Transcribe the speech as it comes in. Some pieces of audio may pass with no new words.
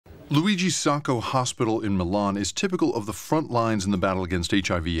Luigi Sacco Hospital in Milan is typical of the front lines in the battle against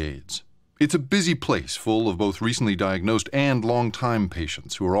HIV/AIDS. It's a busy place full of both recently diagnosed and long-time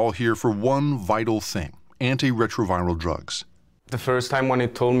patients who are all here for one vital thing: antiretroviral drugs. The first time when he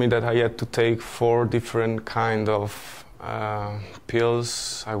told me that I had to take 4 different kind of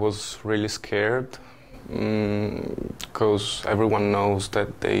pills, I was really scared because everyone knows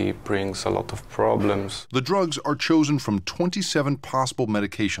that they brings a lot of problems. The drugs are chosen from 27 possible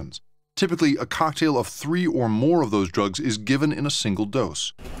medications. Typically, a cocktail of 3 or more of those drugs is given in a single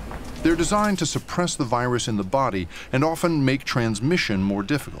dose. They're designed to suppress the virus in the body and often make transmission more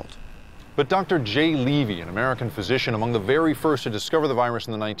difficult. But Dr. Jay Levy, an American physician among the very first to discover the virus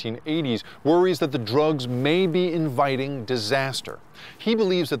in the 1980s, worries that the drugs may be inviting disaster. He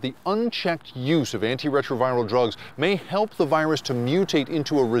believes that the unchecked use of antiretroviral drugs may help the virus to mutate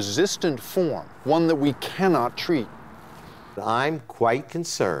into a resistant form, one that we cannot treat. I'm quite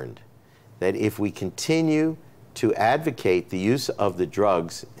concerned that if we continue to advocate the use of the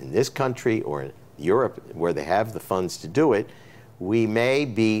drugs in this country or in Europe, where they have the funds to do it, we may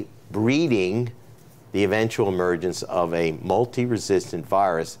be breeding the eventual emergence of a multi-resistant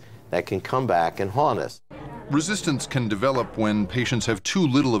virus that can come back and haunt us. Resistance can develop when patients have too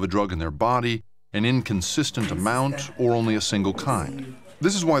little of a drug in their body, an inconsistent amount, or only a single kind.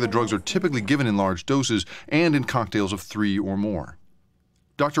 This is why the drugs are typically given in large doses and in cocktails of 3 or more.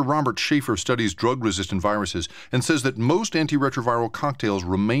 Dr. Robert Schaefer studies drug-resistant viruses and says that most antiretroviral cocktails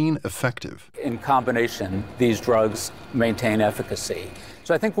remain effective. In combination, these drugs maintain efficacy.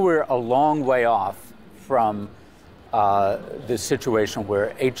 So I think we're a long way off from the situation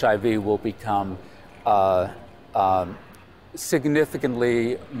where HIV will become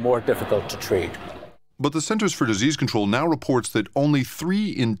significantly more difficult to treat. But the Centers for Disease Control now reports that only 3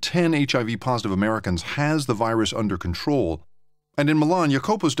 in 10 HIV-positive Americans has the virus under control. And in Milan,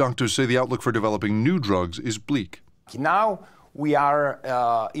 Jacopo's doctors say the outlook for developing new drugs is bleak. Now we are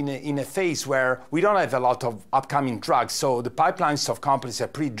in a phase where we don't have a lot of upcoming drugs, so the pipelines of companies are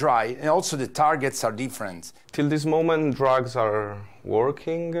pretty dry, and also the targets are different. Till this moment, drugs are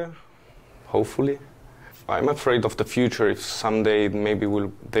working, hopefully. I'm afraid of the future, if someday maybe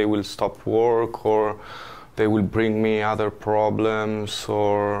they will stop work, or they will bring me other problems,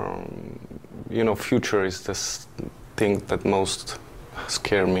 or, future is this thing that most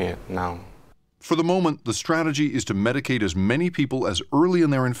scare me now. For the moment, the strategy is to medicate as many people as early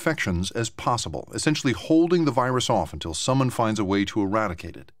in their infections as possible, essentially holding the virus off until someone finds a way to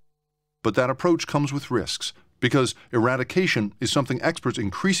eradicate it. But that approach comes with risks, because eradication is something experts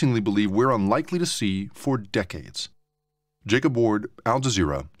increasingly believe we're unlikely to see for decades. Jacob Ward, Al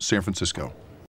Jazeera, San Francisco.